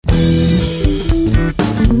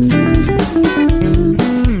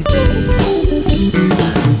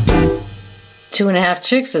Two and a Half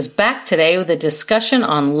Chicks is back today with a discussion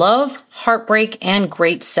on love, heartbreak, and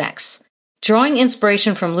great sex. Drawing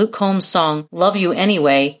inspiration from Luke Combs' song, Love You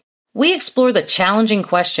Anyway, we explore the challenging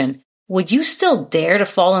question, would you still dare to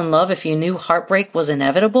fall in love if you knew heartbreak was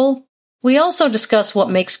inevitable? We also discuss what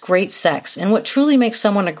makes great sex and what truly makes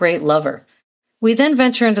someone a great lover. We then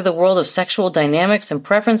venture into the world of sexual dynamics and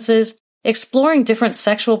preferences, exploring different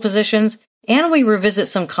sexual positions, and we revisit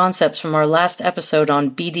some concepts from our last episode on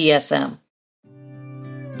BDSM.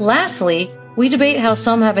 Lastly, we debate how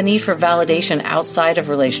some have a need for validation outside of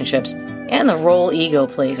relationships and the role ego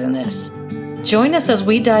plays in this. Join us as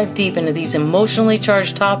we dive deep into these emotionally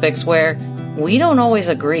charged topics where we don't always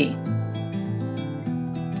agree.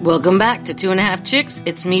 Welcome back to Two and a Half Chicks.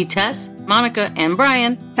 It's me, Tess, Monica, and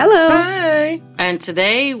Brian. Hello. Hi. And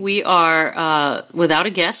today we are without a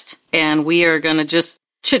guest, and we are going to just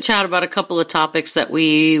chit-chat about a couple of topics that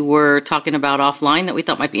we were talking about offline that we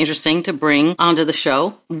thought might be interesting to bring onto the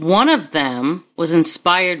show. One of them was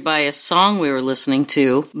inspired by a song we were listening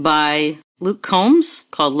to by Luke Combs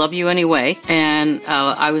called Love You Anyway. And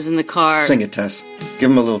I was in the car. Sing it, Tess.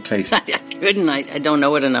 Give him a little taste. I couldn't. I don't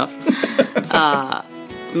know it enough.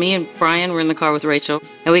 Me and Brian were in the car with Rachel,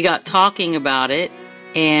 and we got talking about it,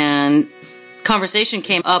 and conversation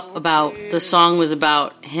came up about the song was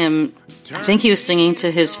about him. I think he was singing to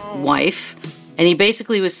his wife, and he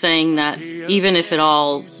basically was saying that even if it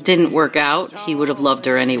all didn't work out, he would have loved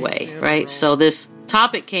her anyway, right? So this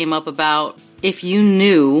topic came up about if you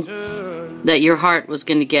knew that your heart was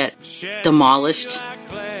going to get demolished,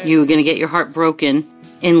 you were going to get your heart broken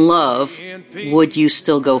in love, would you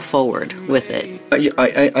still go forward with it?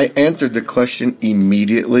 I answered the question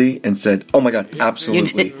immediately and said, oh my God,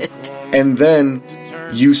 absolutely. You did. And then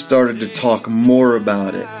you started to talk more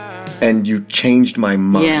about it. And you changed my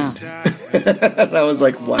mind. Yeah. And I was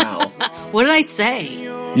like, wow. What did I say?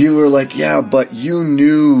 You were like, yeah, but you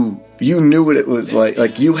knew what it was like.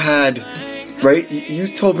 Like you had, right? You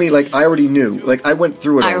told me like I already knew. Like I went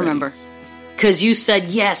through it already. I remember. Because you said,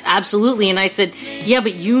 yes, absolutely. And I said, yeah,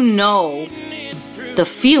 but you know the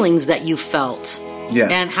feelings that you felt. Yeah.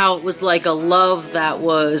 And how it was like a love that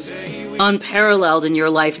was unparalleled in your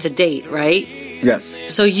life to date, right?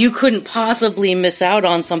 Yes. So you couldn't possibly miss out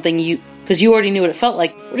on something because you already knew what it felt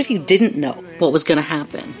like. What if you didn't know what was going to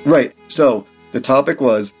happen? Right. So the topic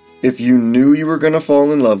was, if you knew you were going to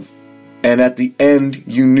fall in love, and at the end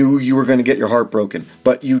you knew you were going to get your heart broken,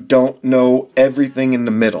 but you don't know everything in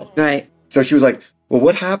the middle. Right. So she was like, well,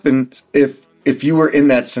 what happens if you were in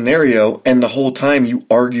that scenario and the whole time you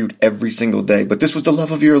argued every single day, but this was the love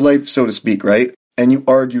of your life, so to speak, right? And you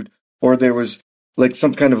argued, or there was like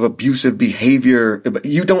some kind of abusive behavior, but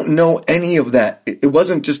you don't know any of that. It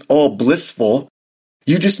wasn't just all blissful.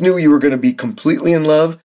 You just knew you were going to be completely in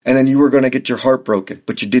love, and then you were going to get your heart broken,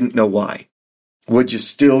 but you didn't know why. Would you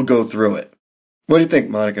still go through it? What do you think,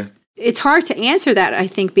 Monica? It's hard to answer that, I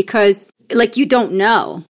think, because like you don't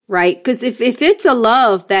know, right? Because if it's a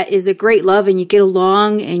love that is a great love and you get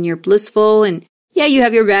along and you're blissful and yeah, you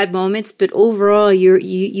have your bad moments, but overall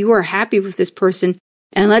you are happy with this person.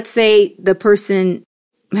 And let's say the person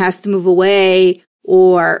has to move away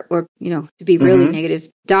or to be really negative,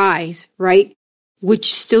 dies, right? Would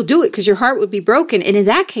you still do it? Because your heart would be broken. And in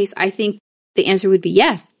that case, I think the answer would be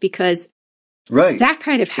yes, because that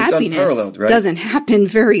kind of happiness doesn't happen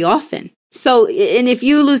very often. So, and if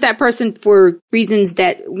you lose that person for reasons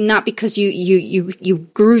that not because you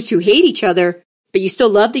grew to hate each other, but you still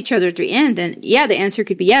loved each other at the end, then yeah, the answer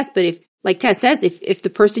could be yes. But if, like Tess says, if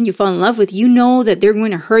the person you fall in love with, you know that they're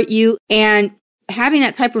going to hurt you, and having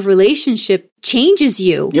that type of relationship changes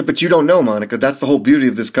you. Yeah, but you don't know, Monica. That's the whole beauty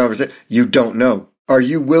of this conversation. You don't know. Are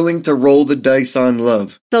you willing to roll the dice on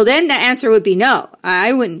love? So then the answer would be no.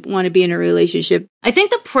 I wouldn't want to be in a relationship. I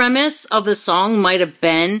think the premise of the song might have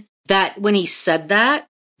been that when he said that,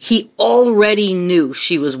 he already knew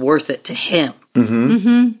she was worth it to him. Mm-hmm.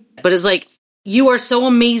 Mm-hmm. But it's like, you are so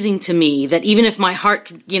amazing to me that even if my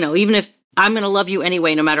heart, even if I'm going to love you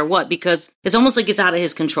anyway, no matter what, because it's almost like it's out of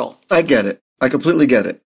his control. I get it. I completely get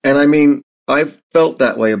it. And I mean, I've felt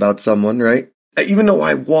that way about someone, right? Even though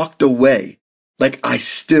I walked away, like I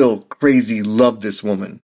still crazy loved this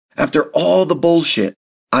woman. After all the bullshit,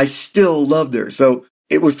 I still loved her. So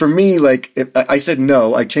it was for me, like, if I said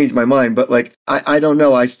no, I changed my mind, but like, I don't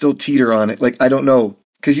know. I still teeter on it. Like, I don't know.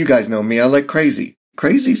 Cause you guys know me. I like crazy.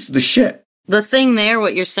 Crazy's the shit. The thing there,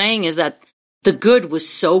 what you're saying is that the good was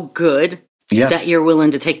so good that you're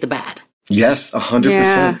willing to take the bad. Yes, 100%.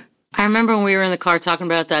 Yeah. I remember when we were in the car talking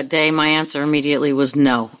about it that day, my answer immediately was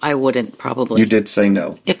no, I wouldn't probably. You did say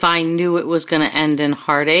no. If I knew it was going to end in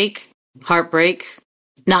heartache, heartbreak,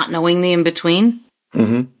 not knowing the in-between,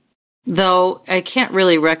 Though I can't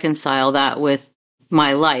really reconcile that with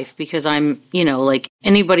my life because I'm, like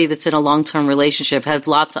anybody that's in a long-term relationship has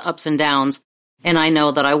lots of ups and downs. And I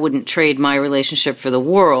know that I wouldn't trade my relationship for the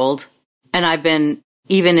world. And I've been,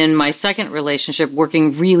 even in my second relationship,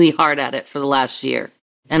 working really hard at it for the last year.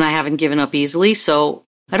 And I haven't given up easily. So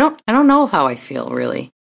I don't know how I feel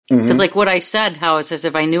really. Because like what I said, how it's as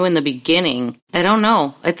if I knew in the beginning, I don't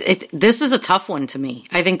know. This is a tough one to me.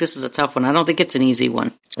 I think this is a tough one. I don't think it's an easy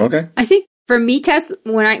one. Okay. I think for me, Tess,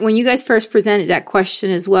 when you guys first presented that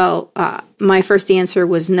question as well, my first answer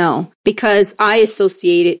was no, because I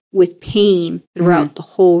associate it with pain throughout the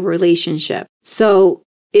whole relationship. So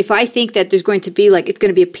if I think that there's going to be it's going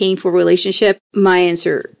to be a painful relationship, my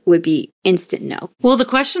answer would be instant no. Well, the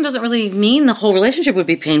question doesn't really mean the whole relationship would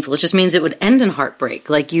be painful. It just means it would end in heartbreak.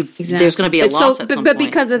 There's going to be a loss at some point. But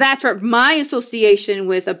because of that, for my association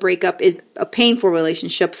with a breakup is a painful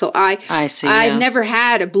relationship. So I see. I've never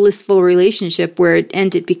had a blissful relationship where it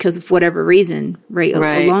ended because of whatever reason, right?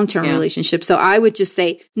 A long-term relationship. So I would just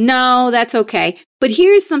say, no, that's okay. But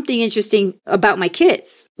here's something interesting about my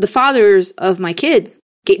kids. The fathers of my kids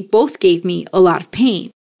both gave me a lot of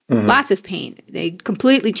pain, lots of pain. They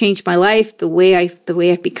completely changed my life, the way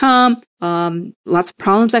I've become, lots of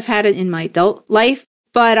problems I've had in my adult life.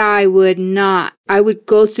 But I would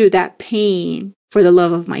go through that pain for the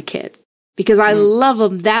love of my kids because I love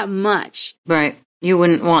them that much. Right. You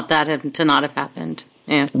wouldn't want that to not have happened.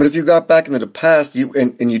 Yeah. But if you got back into the past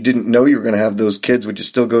and you didn't know you were going to have those kids, would you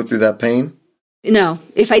still go through that pain? No.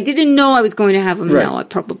 If I didn't know I was going to have them, no, I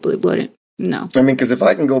probably wouldn't. No. I mean, because if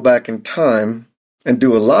I can go back in time and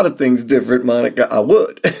do a lot of things different, Monica, I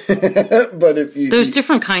would. But if you... There's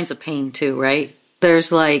different kinds of pain, too, right? There's,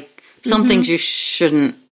 some things you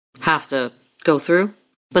shouldn't have to go through.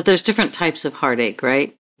 But there's different types of heartache,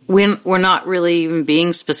 right? We're not really even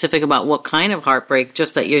being specific about what kind of heartbreak,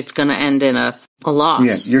 just that it's going to end in a loss.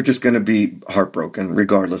 Yeah, you're just going to be heartbroken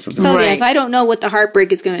regardless of the... So, if I don't know what the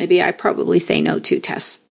heartbreak is going to be, I probably say no to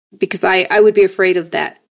Tess. Because I would be afraid of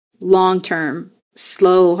that long-term,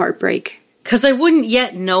 slow heartbreak. Because I wouldn't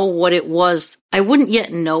yet know what it was. I wouldn't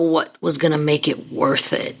yet know what was going to make it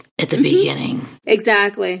worth it at the beginning.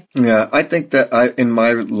 Exactly. Yeah, I think that in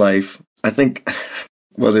my life, I think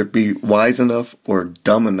whether it be wise enough or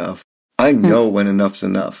dumb enough, I know when enough's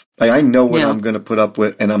enough. I know what I'm going to put up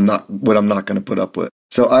with and what I'm not going to put up with.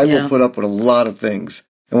 So I will put up with a lot of things.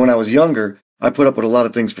 And when I was younger, I put up with a lot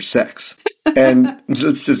of things for sex. And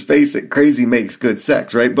let's just face it, crazy makes good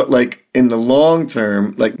sex, right? But in the long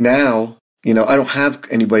term, now, I don't have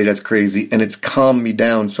anybody that's crazy and it's calmed me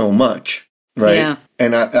down so much, right? Yeah.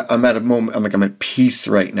 And I'm at a moment, I'm at peace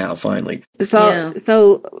right now, finally.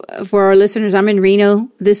 So for our listeners, I'm in Reno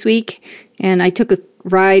this week and I took a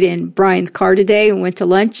ride in Brian's car today and went to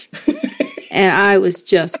lunch. And I was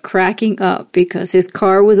just cracking up because his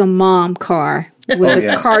car was a mom car with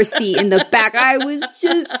a car seat in the back. It was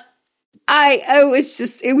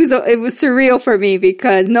surreal for me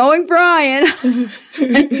because knowing Brian,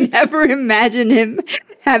 I never imagined him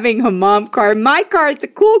having a mom car. My car is a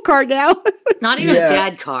cool car now. Not even a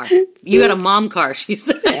dad car. You got a mom car, she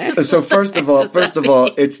said. So first of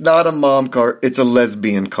all, it's not a mom car. It's a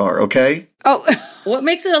lesbian car, okay? Oh. What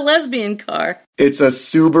makes it a lesbian car? It's a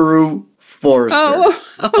Subaru Forester. Oh.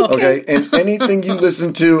 Okay. And anything you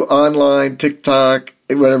listen to online, TikTok,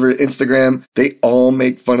 whatever, Instagram, they all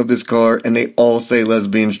make fun of this car and they all say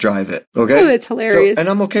lesbians drive it. Okay? Oh, that's hilarious. And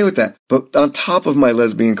I'm okay with that. But on top of my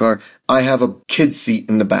lesbian car, I have a kid seat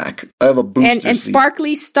in the back. I have a booster seat. And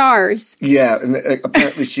sparkly stars. Yeah. And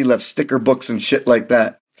apparently she left sticker books and shit like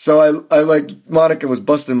that. So I Monica was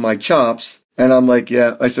busting my chops. And I'm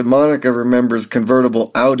I said, Monica remembers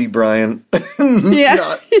convertible Audi, Brian.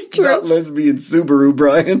 Yeah, it's true. Not lesbian Subaru,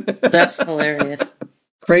 Brian. That's hilarious.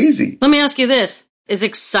 Crazy. Let me ask you this. Is it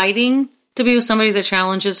exciting to be with somebody that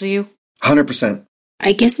challenges you? 100%.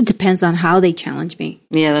 I guess it depends on how they challenge me.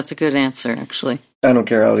 Yeah, that's a good answer, actually. I don't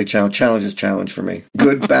care how they challenge. Challenge is challenge for me.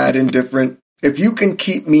 Good, bad, indifferent. If you can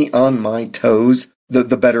keep me on my toes, the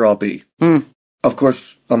better I'll be. Of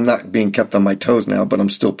course, I'm not being kept on my toes now, but I'm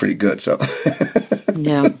still pretty good, so.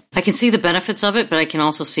 Yeah. I can see the benefits of it, but I can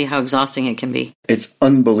also see how exhausting it can be. It's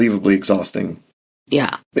unbelievably exhausting.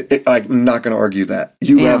 Yeah. I'm not going to argue that.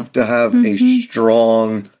 You have to have a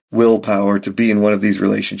strong willpower to be in one of these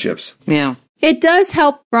relationships. Yeah. It does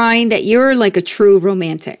help, Brian, that you're like a true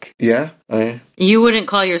romantic. Yeah? You wouldn't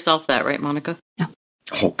call yourself that, right, Monica? No.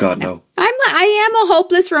 Oh, God, no. I am a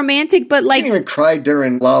hopeless romantic, but I didn't even cry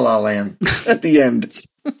during La La Land at the end.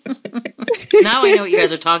 Now I know what you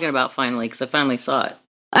guys are talking about finally, because I finally saw it.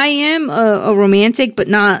 I am a romantic, but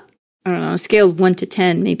not I don't know, a scale of 1 to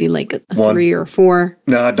 10, maybe like a 1. 3 or 4.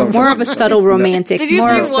 No, I don't. More of a subtle romantic. Did you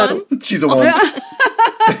more say 1? She's a 1.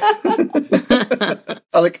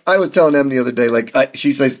 Like, I was telling Em the other day, like,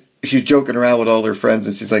 she says she's joking around with all her friends,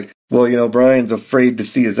 and she's like, well, you know, Brian's afraid to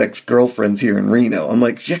see his ex-girlfriends here in Reno. I'm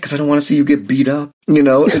like, yeah, because I don't want to see you get beat up. You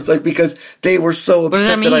know, it's like, because they were so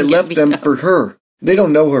upset that I left them for her. They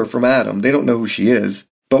don't know her from Adam. They don't know who she is.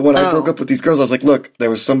 But when I broke up with these girls, I was like, look, there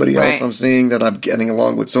was somebody else I'm seeing that I'm getting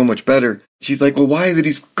along with so much better. She's like, well, why do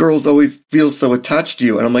these girls always feel so attached to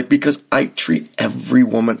you? And I'm like, because I treat every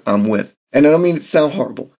woman I'm with. And I don't mean it to sound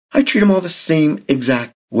horrible. I treat them all the same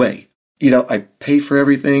exact way. You know, I pay for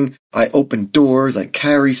everything. I open doors. I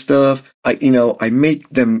carry stuff. I make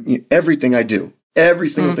them, everything I do. Every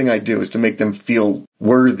single thing I do is to make them feel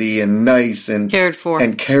worthy and nice and cared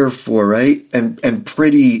for, right? And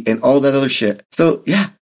pretty and all that other shit. So yeah,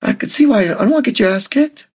 I could see why I don't want to get your ass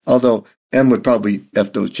kicked. Although Em would probably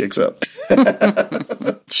F those chicks up.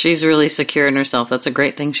 She's really secure in herself. That's a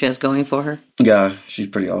great thing she has going for her. Yeah, she's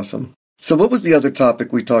pretty awesome. So what was the other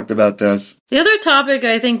topic we talked about, Des? The other topic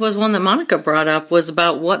I think was one that Monica brought up was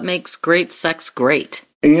about what makes great sex great.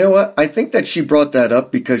 And you know what? I think that she brought that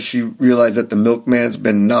up because she realized that the milkman's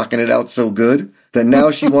been knocking it out so good that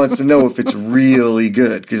now she wants to know if it's really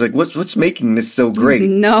good. She's like, what's making this so great?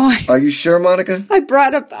 No. Are you sure, Monica? I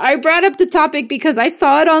brought up the topic because I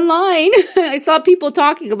saw it online. I saw people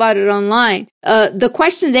talking about it online. The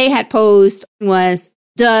question they had posed was,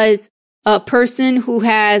 does a person who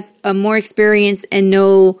has more experience and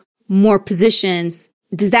know more positions,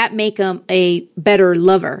 does that make them a better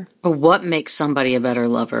lover? Or what makes somebody a better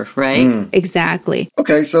lover, right? Exactly.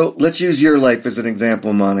 Okay, so let's use your life as an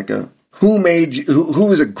example, Monica. Who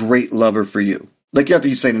was a great lover for you? Like, you have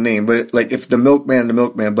to say the name, but like if the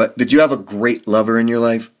milkman, but did you have a great lover in your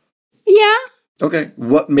life? Yeah. Okay.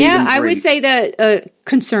 What made him great? I would say that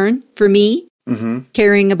concern for me,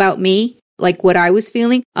 caring about me, like what I was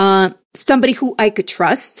feeling. Somebody who I could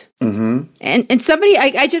trust. And somebody,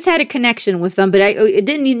 I just had a connection with them, but it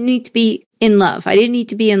didn't need to be in love. I didn't need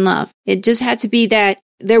to be in love. It just had to be that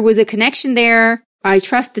there was a connection there. I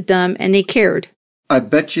trusted them and they cared. I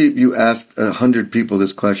bet you asked 100 people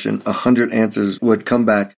this question, 100 answers would come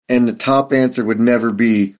back, and the top answer would never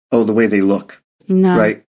be, oh, the way they look. No.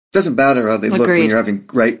 Right? Doesn't matter how they look when you're having,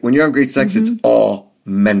 right? When you're having great sex, it's all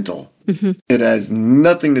mental. It has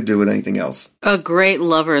nothing to do with anything else. A great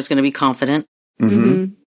lover is going to be confident.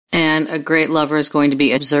 And a great lover is going to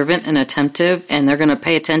be observant and attentive, and they're going to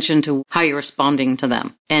pay attention to how you're responding to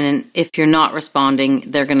them. And if you're not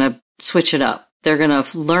responding, they're going to switch it up. They're going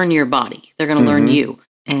to learn your body. They're going to learn you.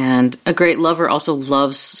 And a great lover also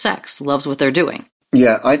loves sex, loves what they're doing.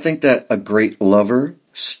 Yeah, I think that a great lover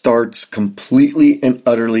starts completely and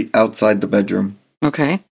utterly outside the bedroom.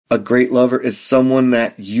 Okay. A great lover is someone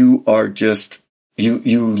that you are just,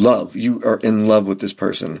 you love. You are in love with this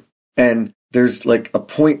person. And there's like a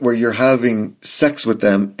point where you're having sex with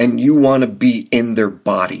them and you want to be in their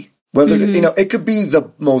body. Whether, it could be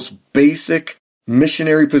the most basic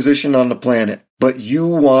missionary position on the planet, but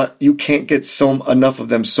you can't get enough of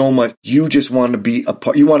them so much. You just want to be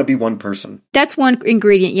you want to be one person. That's one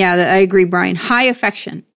ingredient. Yeah, I agree, Brian. High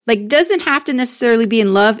affection. Like, doesn't have to necessarily be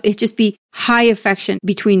in love. It just be high affection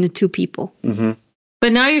between the two people.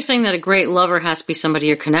 But now you're saying that a great lover has to be somebody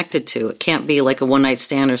you're connected to. It can't be like a one-night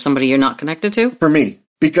stand or somebody you're not connected to? For me.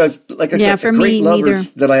 Because, like I said, the great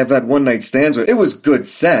lovers that I have had one-night stands with, it was good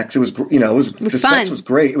sex. It was, the fun. Sex was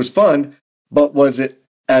great. It was fun. But was it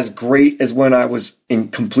as great as when I was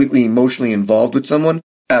completely emotionally involved with someone?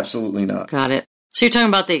 Absolutely not. Got it. So you're talking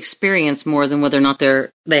about the experience more than whether or not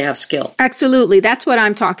they have skill. Absolutely. That's what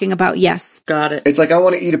I'm talking about. Yes. Got it. It's like I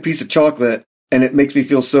want to eat a piece of chocolate and it makes me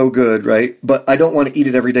feel so good, right? But I don't want to eat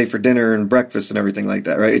it every day for dinner and breakfast and everything like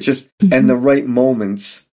that, right? It's just, and the right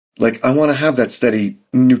moments, like I want to have that steady,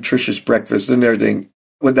 nutritious breakfast and everything.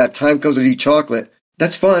 When that time comes to eat chocolate,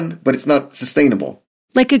 that's fun, but it's not sustainable.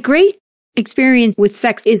 Like a great experience with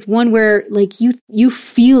sex is one where like you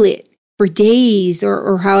feel it for days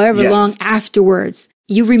or however long afterwards.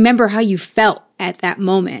 You remember how you felt at that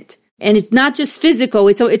moment. And it's not just physical,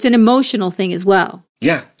 it's an emotional thing as well.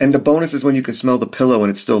 Yeah, and the bonus is when you can smell the pillow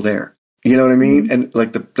and it's still there. You know what I mean? And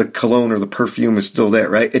like the cologne or the perfume is still there,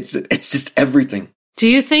 right? It's just everything. Do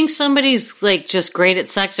you think somebody's like just great at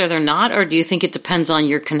sex or they're not? Or do you think it depends on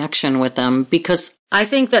your connection with them? Because I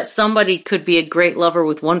think that somebody could be a great lover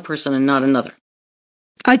with one person and not another.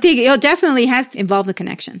 I think it definitely has to involve the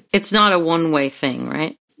connection. It's not a one-way thing,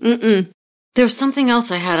 right? There's something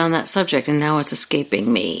else I had on that subject and now it's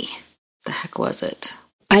escaping me. The heck was it?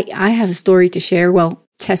 I have a story to share. Well,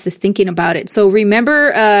 Tess is thinking about it. So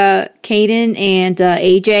remember Caden and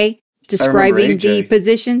AJ? describing the AJ.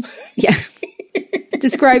 positions. Yeah.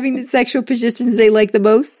 Describing the sexual positions they like the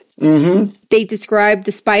most. Mm-hmm. They described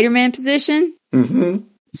the Spider-Man position. Mm-hmm.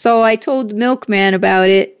 So I told the milkman about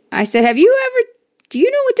it. I said, do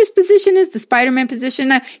you know what this position is? The Spider-Man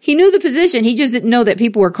position? He knew the position. He just didn't know that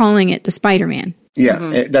people were calling it the Spider-Man.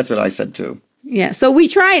 Yeah, that's what I said too. Yeah, so we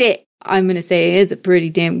tried it. I'm going to say it's a pretty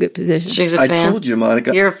damn good position. She's a fan. I told you,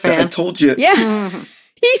 Monica. You're a fan. I told you. Yeah.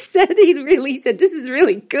 He said, this is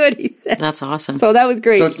really good, he said. That's awesome. So that was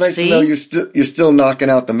great. So it's nice to know you're still knocking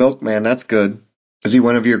out the milkman. That's good. Is he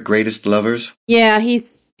one of your greatest lovers? Yeah,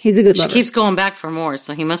 he's a good She lover. keeps going back for more,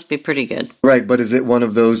 so he must be pretty good. Right, but is it one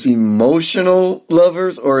of those emotional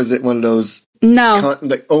lovers, or is it one of those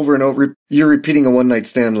like over and over? You're repeating a one-night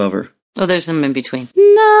stand lover. Oh, there's some in between.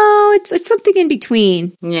 No, it's something in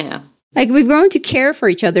between. Yeah. Like we've grown to care for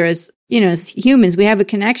each other as humans. We have a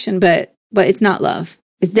connection, but it's not love.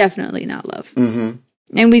 It's definitely not love. Mm-hmm.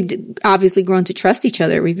 And we've obviously grown to trust each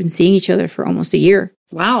other. We've been seeing each other for almost a year.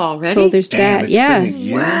 Wow, already? So there's that. Yeah.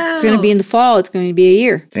 Wow. It's going to be in the fall. It's going to be a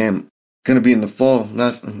year. Damn, going to be in the fall.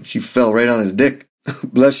 She fell right on his dick.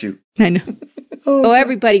 Bless you. I know. Oh,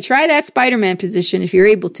 everybody, try that Spider-Man position if you're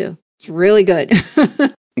able to. It's really good.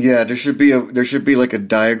 Yeah, there should be like a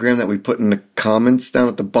diagram that we put in the comments down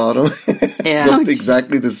at the bottom. Yeah. What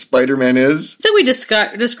exactly the Spider-Man is. I think we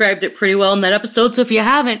described it pretty well in that episode, so if you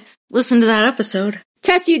haven't, listen to that episode.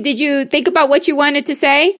 Tess, did you think about what you wanted to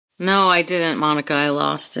say? No, I didn't, Monica. I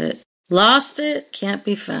lost it. Lost it. Can't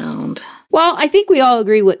be found. Well, I think we all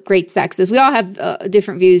agree what great sex is. We all have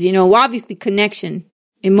different views. Obviously connection,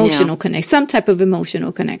 emotional connection, some type of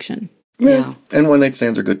emotional connection. Yeah. And one-night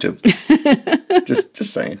stands are good too. just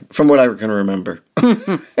saying. From what I can remember.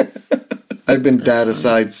 I've been dad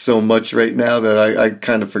aside so much right now that I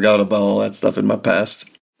kind of forgot about all that stuff in my past.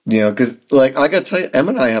 Because like I gotta tell you, Em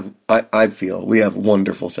and I feel we have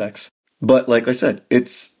wonderful sex. But like I said,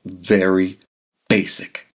 it's very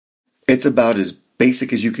basic. It's about as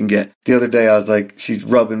basic as you can get. The other day I was like, she's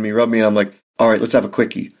rubbing me, and I'm like, all right, let's have a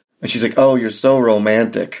quickie. And she's like, oh, you're so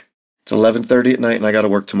romantic. It's 11:30 at night and I gotta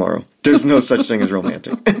work tomorrow. There's no such thing as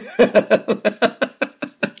romantic.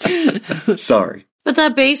 Sorry. But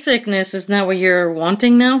that basicness, isn't that what you're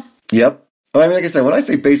wanting now? Yep. I mean, like I said, when I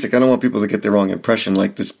say basic, I don't want people to get the wrong impression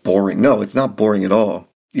like this boring. No, it's not boring at all.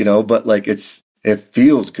 But like it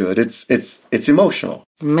feels good. It's emotional.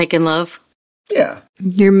 Making love? Yeah.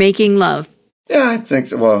 You're making love. Yeah, I think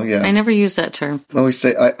so. Well, yeah. I never use that term. I always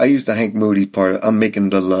say, I use the Hank Moody part. I'm making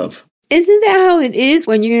the love. Isn't that how it is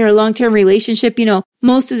when you're in a long-term relationship?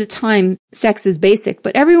 Most of the time, sex is basic,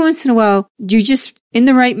 but every once in a while, you're just in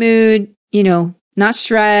the right mood, not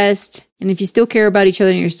stressed. And if you still care about each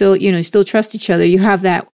other and you're still, still trust each other, you have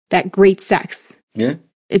that great sex. Yeah.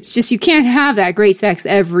 It's just, you can't have that great sex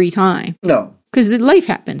every time. No. Because life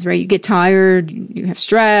happens, right? You get tired, you have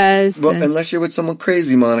stress. Well, unless you're with someone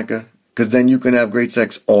crazy, Monica, because then you can have great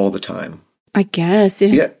sex all the time. I guess.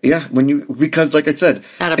 Yeah. Because like I said.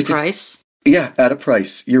 At a price? At a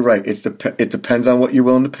price. You're right. It depends on what you're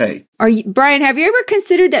willing to pay. Brian, have you ever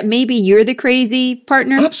considered that maybe you're the crazy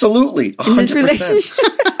partner? Absolutely. 100%. In this relationship?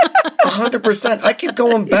 100%. I keep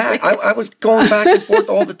going back. I was going back and forth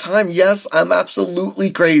all the time. Yes, I'm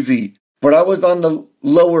absolutely crazy. But I was on the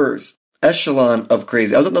lower echelon of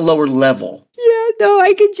crazy. I was on the lower level. Yeah, no,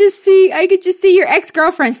 I could just see your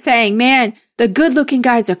ex-girlfriend saying, man, the good-looking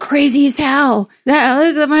guys are crazy as hell. Look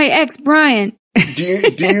at my ex, Brian.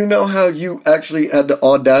 Do you know how you actually had the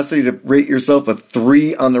audacity to rate yourself a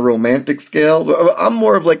 3 on the romantic scale? I'm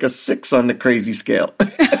more of like a 6 on the crazy scale. You're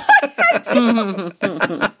funny.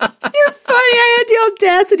 I had the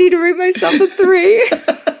audacity to rate myself a 3.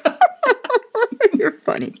 You're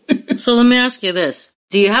funny. So let me ask you this.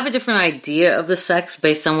 Do you have a different idea of the sex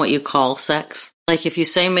based on what you call sex? Like if you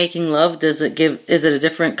say making love, is it a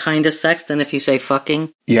different kind of sex than if you say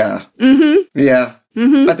fucking? Yeah. Mm-hmm. Yeah.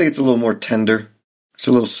 Mm-hmm. I think it's a little more tender. It's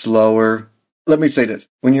a little slower. Let me say this.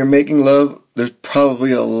 When you're making love, there's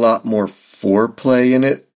probably a lot more foreplay in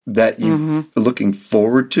it that you're looking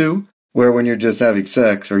forward to. Where when you're just having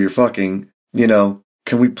sex or you're fucking,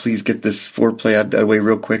 can we please get this foreplay out of the way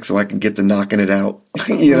real quick so I can get to knocking it out?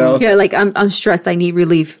 Yeah, like I'm stressed. I need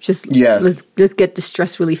relief. Just let's get the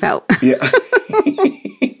stress relief out. Yeah.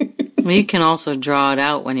 Well, you can also draw it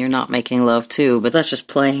out when you're not making love too, but that's just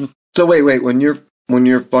playing. So wait, when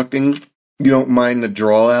you're fucking, you don't mind the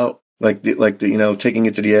draw out, like the taking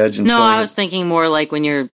it to the edge and no, I was thinking more like when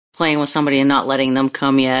you're playing with somebody and not letting them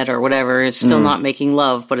come yet or whatever. It's still not making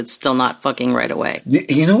love, but it's still not fucking right away.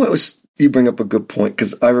 You know what was? You bring up a good point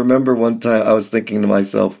because I remember one time I was thinking to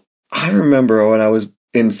myself, I remember when I was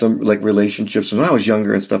in some like relationships when I was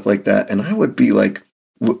younger and stuff like that, and I would be like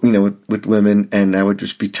with women, and I would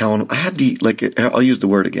just be telling them, I had I'll use the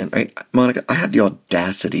word again, Monica, I had the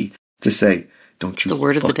audacity to say, don't you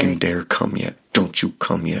fucking dare come yet. Don't you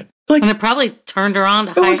come yet. Like, and it probably turned her on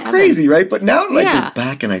to high heaven. It was crazy, right? But now I go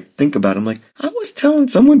back and I think about it, I'm like, I was telling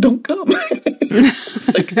someone don't come.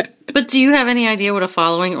 But do you have any idea what a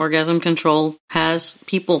following orgasm control has?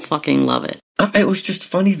 People fucking love it. It was just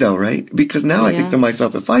funny though, right? Because now I think to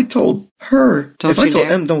myself, if I told her, if I told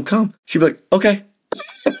M don't come, she'd be like, okay.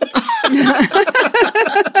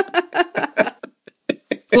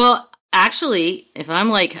 Well, actually, if I'm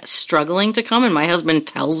like struggling to come and my husband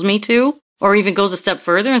tells me to, or even goes a step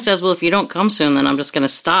further and says, well, if you don't come soon, then I'm just going to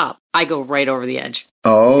stop, I go right over the edge.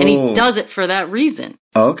 Oh. And he does it for that reason.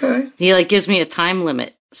 Okay. He like gives me a time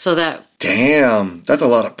limit so that... Damn, that's a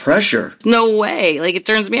lot of pressure. No way. Like, it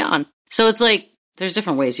turns me on. So it's like, there's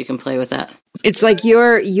different ways you can play with that. It's like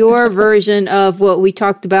your version of what we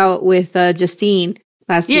talked about with Justine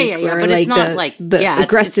last week. Yeah. But it's not the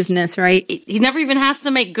aggressiveness, right? He never even has to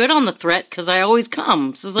make good on the threat because I always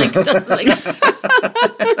come. So it's like,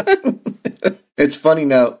 It's funny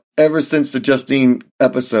now. Ever since the Justine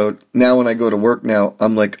episode, now when I go to work now,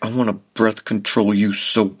 I'm like, I want to breath control you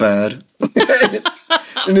so bad.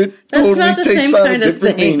 And it totally takes on a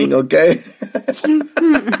different meaning, okay?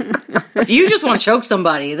 You just want to choke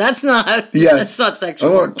somebody. That's not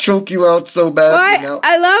sexual. I want to choke you out so bad. Well,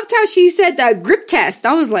 I loved how she said that grip test.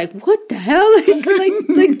 I was like, what the hell?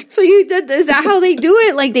 So you did, is that how they do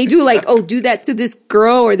it? Like they do do that to this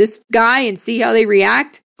girl or this guy and see how they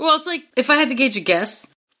react? Well, it's like, if I had to gauge a guess,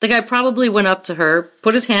 the guy probably went up to her,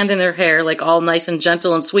 put his hand in her hair, like all nice and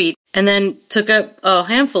gentle and sweet, and then took a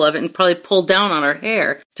handful of it and probably pulled down on her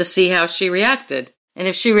hair to see how she reacted. And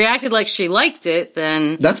if she reacted like she liked it,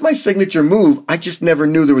 then... That's my signature move. I just never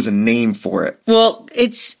knew there was a name for it. Well,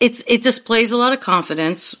 it displays a lot of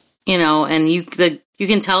confidence, and you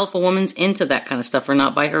can tell if a woman's into that kind of stuff or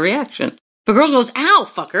not by her reaction. If a girl goes, ow,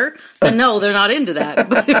 fucker, then no, they're not into that.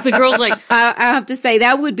 But if the girl's like... I have to say,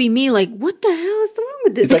 that would be me, like, what the hell is wrong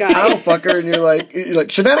with this guy? Like, ow, fucker, and you're like,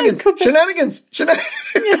 shenanigans.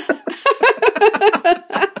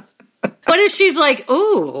 What if she's like,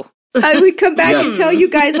 ooh... I would come back and tell you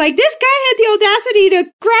guys, like, this guy had the audacity to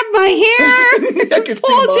grab my hair,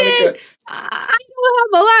 pulled it. I don't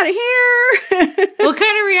have a lot of hair. What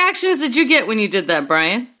kind of reactions did you get when you did that,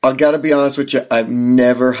 Brian? I gotta be honest with you, I've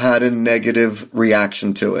never had a negative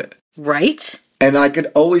reaction to it. Right? And I could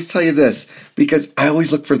always tell you this, because I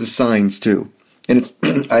always look for the signs, too. And it's,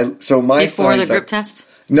 Before the grip test?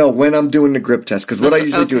 No, when I'm doing the grip test. Because what I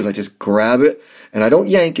usually do is I just grab it, and I don't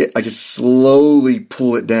yank it, I just slowly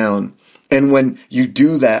pull it down. And when you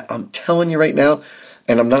do that, I'm telling you right now,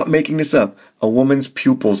 and I'm not making this up, a woman's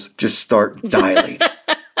pupils just start dilating.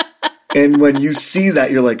 And when you see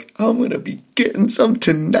that, you're like, I'm going to be getting some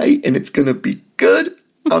tonight, and it's going to be good.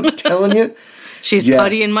 I'm telling you. She's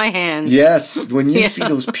putty in my hands. Yes. When you see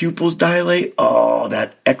those pupils dilate,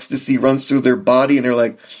 that ecstasy runs through their body, and they're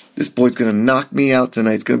like, this boy's going to knock me out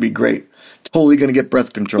tonight. It's going to be great. Totally going to get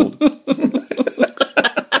breath controlled.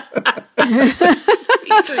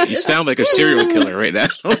 You sound like a serial killer right now.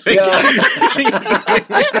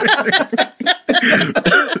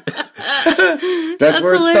 That's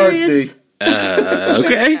where hilarious. It starts, D.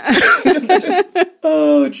 Okay.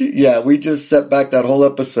 Oh, gee. Yeah, we just set back that whole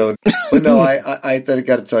episode. But no, I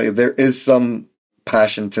got to tell you, there is some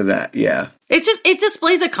passion to that. Yeah. It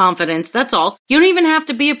displays a confidence. That's all. You don't even have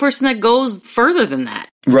to be a person that goes further than that.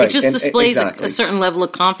 Right. It just displays a certain level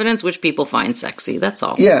of confidence, which people find sexy. That's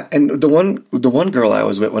all. Yeah. And the one girl I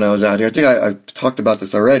was with when I was out here, I think I talked about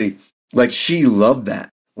this already. Like, she loved that.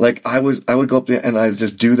 Like, I would go up there and I would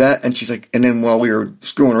just do that. And she's like, and then while we were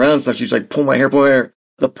screwing around and stuff, she's like, pull my hair.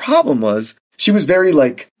 The problem was she was very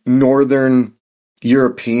like Northern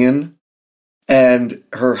European, and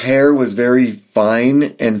her hair was very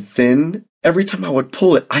fine and thin. Every time I would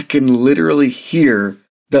pull it, I can literally hear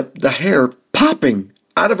the hair popping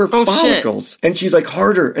out of her follicles. Shit. And she's like,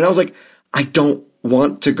 harder. And I was like, I don't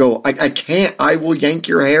want to go. I can't. I will yank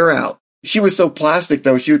your hair out. She was so plastic,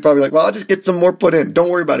 though. She was probably like, well, I'll just get some more put in. Don't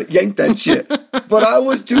worry about it. Yank that shit. But I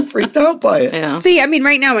was too freaked out by it. Yeah. See, I mean,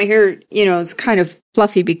 right now my hair, is kind of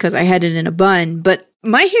fluffy because I had it in a bun. But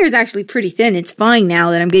my hair is actually pretty thin. It's fine now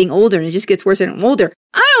that I'm getting older, and it just gets worse as I'm older.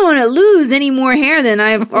 I don't want to lose any more hair than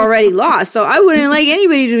I've already lost. So I wouldn't like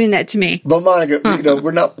anybody doing that to me. But Monica,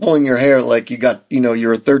 we're not pulling your hair like you got,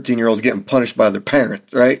 you're a 13-year-old getting punished by their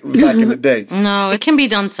parents, right? Back in the day. No, it can be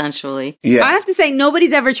done sensually. Yeah. I have to say,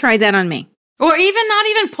 nobody's ever tried that on me. Or even not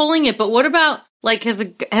even pulling it, but what about Like, has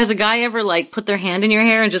a guy ever, like, put their hand in your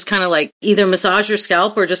hair and just kind of, like, either massage your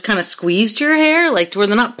scalp or just kind of squeezed your hair? Like, to where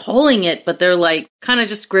they're not pulling it, but they're, like, kind of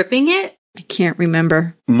just gripping it? I can't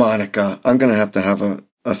remember. Monica, I'm going to have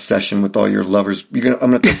a session with all your lovers. I'm going to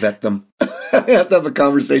have to vet them. I have to have a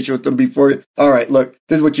conversation with them before. All right, look,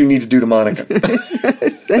 this is what you need to do to Monica.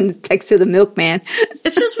 Send a text to the milkman.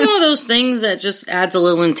 It's just one of those things that just adds a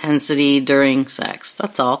little intensity during sex.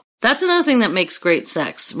 That's all. That's another thing that makes great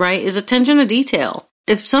sex, right? Is attention to detail.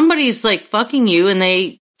 If somebody's like fucking you and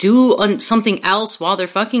they do something else while they're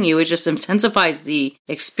fucking you, it just intensifies the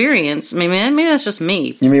experience. Maybe that's just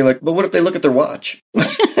me. You mean like, but what if they look at their watch?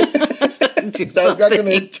 That's not going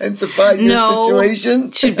to intensify your situation?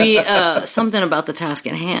 It should be something about the task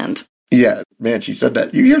at hand. Yeah, man, she said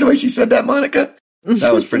that. You hear the way she said that, Monica?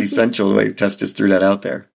 That was pretty sensual the way Tess just threw that out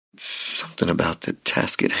there. Something about the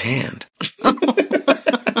task at hand.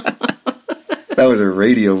 That was her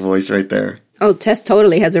radio voice right there. Oh, Tess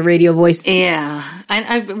totally has a radio voice. Yeah.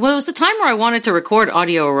 Well, it was a time where I wanted to record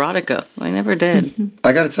audio erotica. I never did.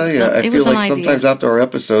 I got to tell you, I feel like sometimes after our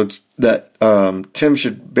episodes that Tim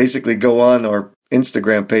should basically go on our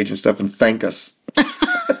Instagram page and stuff and thank us.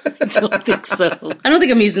 I don't think so. I don't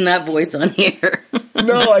think I'm using that voice on here.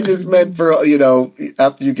 No, I just meant for,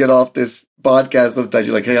 after you get off this podcast, sometimes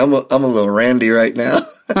you're like, hey, I'm a little randy right now.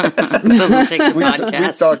 Doesn't take the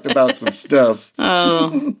podcast. We talked about some stuff.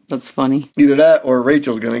 Oh, that's funny. Either that or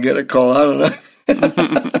Rachel's going to get a call. I don't know.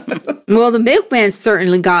 Well, the milkman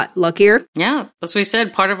certainly got luckier. Yeah, that's what we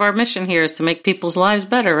said. Part of our mission here is to make people's lives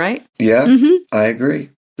better, right? Yeah, I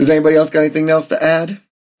agree. Does anybody else got anything else to add?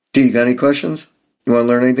 D, you got any questions? You want to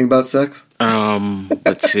learn anything about sex?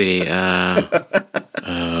 Let's see. You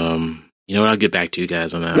know what? I'll get back to you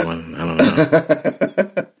guys on that one. I don't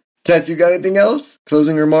know. Tess, you got anything else?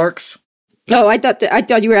 Closing remarks? Oh, I thought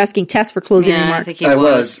you were asking Tess for closing remarks. I think he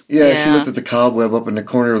was. Yeah, she looked at the cobweb up in the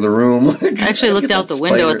corner of the room. I actually looked out the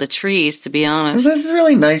window at the trees, to be honest. It's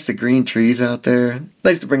really nice, the green trees out there.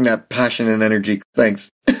 Nice to bring that passion and energy.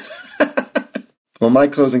 Thanks. Well, my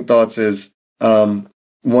closing thoughts is,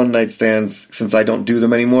 one-night stands, since I don't do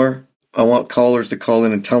them anymore, I want callers to call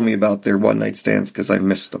in and tell me about their one-night stands because I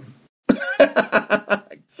missed them.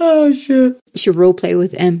 Oh, shit. You should role play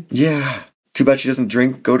with M. Yeah. Too bad she doesn't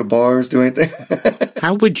drink, go to bars, do anything.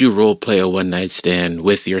 How would you role play a one-night stand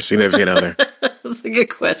with your significant other? That's a good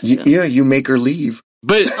question. You make her leave.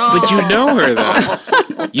 But you know her,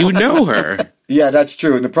 though. You know her. Yeah, that's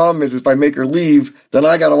true. And the problem is if I make her leave, then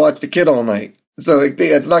I got to watch the kid all night. So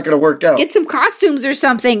it's not going to work out. Get some costumes or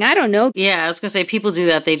something. I don't know. Yeah, I was going to say, people do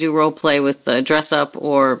that. They do role play with dress up,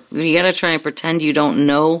 or you got to try and pretend you don't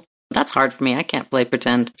know. That's hard for me. I can't play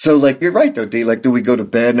pretend. So, you're right, though, D. Do we go to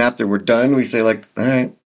bed and after we're done, we say, all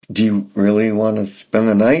right, do you really want to spend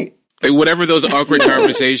the night? Whatever those awkward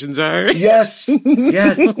conversations are. Yes. And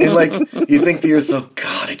you think to yourself,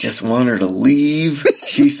 God, I just want her to leave.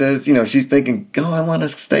 She says, she's thinking, I want to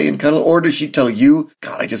stay and cuddle. Or does she tell you,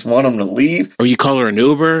 God, I just want him to leave? Or you call her an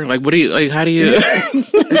Uber? What do you, how do you?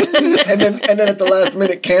 and then at the last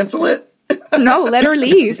minute, cancel it? No, let her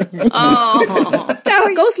leave. Oh. Tell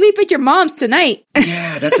her, go sleep at your mom's tonight.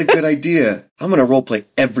 Yeah, that's a good idea. I'm going to role play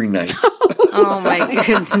every night. Oh, my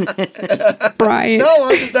goodness. Brian. No,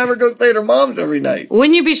 I'll just have her go stay at her mom's every night.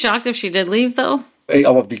 Wouldn't you be shocked if she did leave, though? I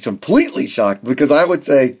would be completely shocked because I would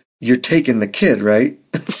say, you're taking the kid, right?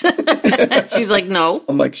 She's like, no.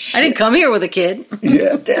 I'm like, shit. I didn't come here with a kid.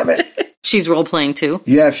 Yeah, damn it. She's role-playing, too.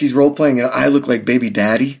 Yeah, if she's role-playing and I look like baby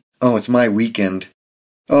daddy, it's my weekend.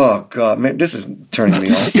 Oh, God, man, this is turning me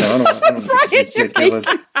off now. I don't this is ridiculous.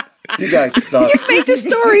 You guys suck. You make the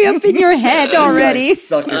story up in your head already. You guys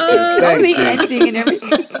suck at this. Thanks, the ending and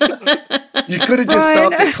everything. You could have just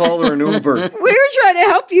stopped and called her an Uber. We were trying to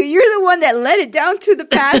help you. You're the one that led it down to the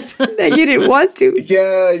path that you didn't want to.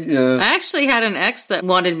 Yeah. I actually had an ex that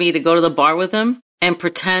wanted me to go to the bar with him and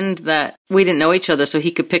pretend that we didn't know each other so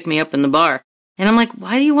he could pick me up in the bar. And I'm like,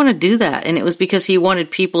 why do you want to do that? And it was because he wanted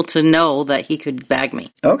people to know that he could bag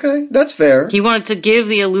me. Okay, that's fair. He wanted to give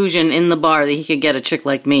the illusion in the bar that he could get a chick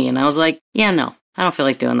like me. And I was like, yeah, no, I don't feel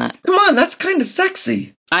like doing that. Come on, that's kind of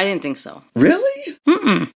sexy. I didn't think so. Really?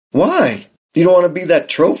 Mm-mm. Why? You don't want to be that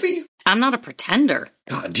trophy? I'm not a pretender.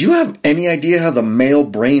 God, do you have any idea how the male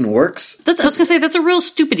brain works? I was going to say, that's a real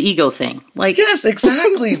stupid ego thing. Yes,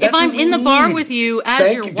 exactly. If I'm in the bar with you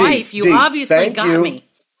as your wife, you obviously got me.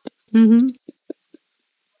 Mm-hmm.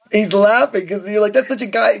 He's laughing because you're like, that's such a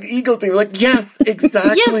guy ego thing. We're like, yes,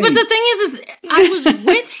 exactly. Yes, but the thing is I was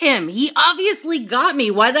with him. He obviously got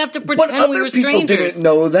me. Why'd I have to pretend we were strangers? But other people didn't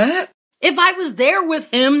know that. If I was there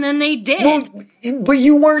with him, then they did. Well, but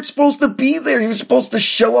you weren't supposed to be there. You were supposed to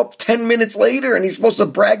show up 10 minutes later, and he's supposed to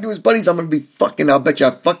brag to his buddies, I'm going to be fucking, I'll bet you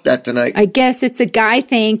I fucked that tonight. I guess it's a guy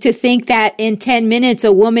thing to think that in 10 minutes,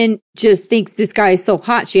 a woman just thinks this guy is so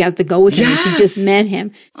hot, she has to go with him, and she just met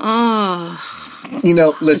him. You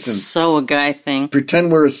know, listen. It's so a guy thing.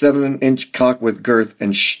 Pretend we're a 7-inch cock with girth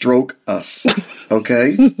and stroke us,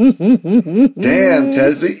 okay? Damn,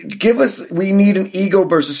 Tez, we need an ego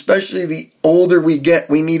burst, especially the older we get,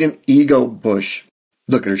 we need an ego push.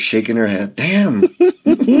 Look at her shaking her head. Damn.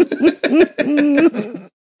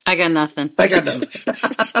 I got nothing. I got nothing for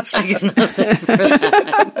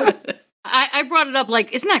that. I brought it up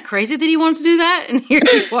like, isn't that crazy that he wanted to do that? And here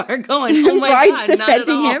you are going, oh my God,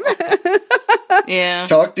 defending him. Yeah.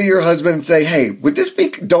 Talk to your husband and say, hey, would this be,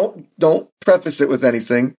 don't preface it with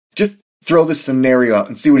anything. Just throw the scenario out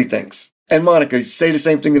and see what he thinks. And Monica, say the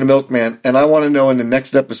same thing to the milkman, and I want to know in the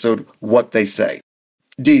next episode what they say.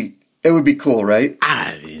 D, it would be cool, right?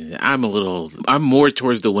 I'm more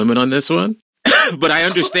towards the women on this one, but I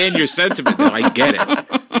understand your sentiment though. I get it.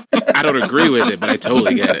 I don't agree with it, but I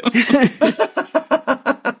totally get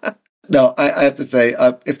it. No, I have to say,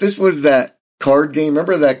 if this was that card game,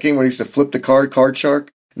 remember that game where you used to flip the card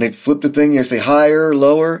shark, and they'd flip the thing, you say higher,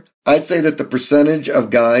 lower? I'd say that the percentage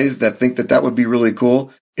of guys that think that would be really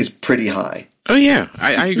cool is pretty high. Oh yeah,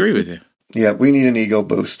 I agree with you. Yeah, we need an ego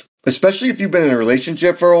boost. Especially if you've been in a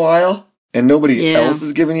relationship for a while, and nobody else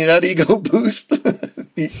is giving you that ego boost,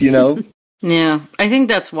 you know? Yeah, I think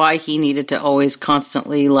that's why he needed to always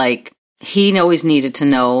constantly, he always needed to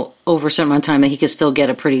know over a certain amount of time that he could still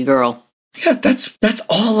get a pretty girl. Yeah, that's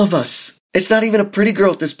all of us. It's not even a pretty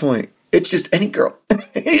girl at this point. It's just any girl.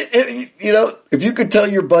 You know, if you could tell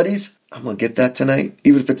your buddies, I'm going to get that tonight,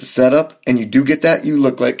 even if it's a setup, and you do get that, you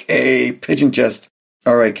look like a pigeon chest.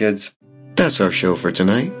 All right, kids. That's our show for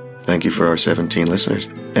tonight. Thank you for our 17 listeners.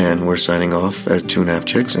 And we're signing off as 2.5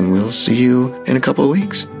 Chicks, and we'll see you in a couple of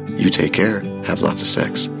weeks. You take care. Have lots of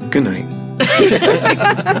sex. Good night.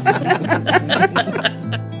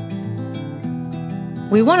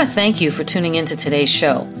 We want to thank you for tuning into today's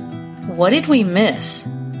show. What did we miss?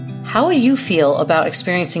 How do you feel about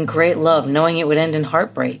experiencing great love knowing it would end in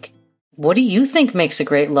heartbreak? What do you think makes a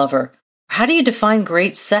great lover? How do you define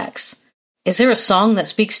great sex? Is there a song that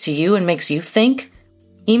speaks to you and makes you think?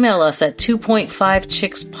 Email us at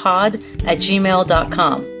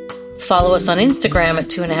 2.5chickspod@gmail.com. Follow us on Instagram at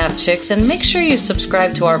 2.5 Chicks and make sure you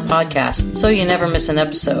subscribe to our podcast so you never miss an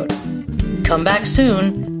episode. Come back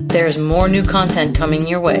soon. There's more new content coming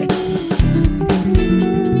your way.